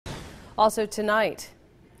Also tonight,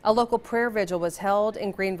 a local prayer vigil was held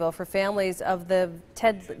in Greenville for families of the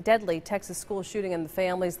deadly Texas school shooting and the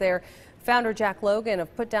families there. Founder Jack Logan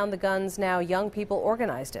of Put Down the Guns Now Young People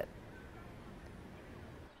organized it.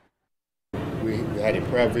 We had a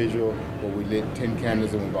prayer vigil where we lit 10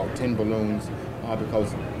 candles and we bought 10 balloons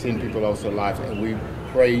because 10 people lost their lives, and we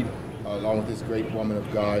prayed along with this great woman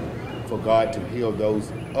of God for God to heal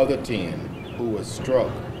those other 10 who were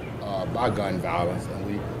struck by gun violence, and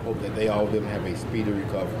we hope that they all of them have a speedy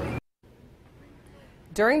recovery.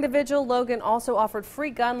 During the vigil, Logan also offered free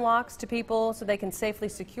gun locks to people so they can safely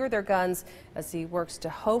secure their guns as he works to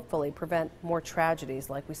hopefully prevent more tragedies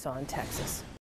like we saw in Texas.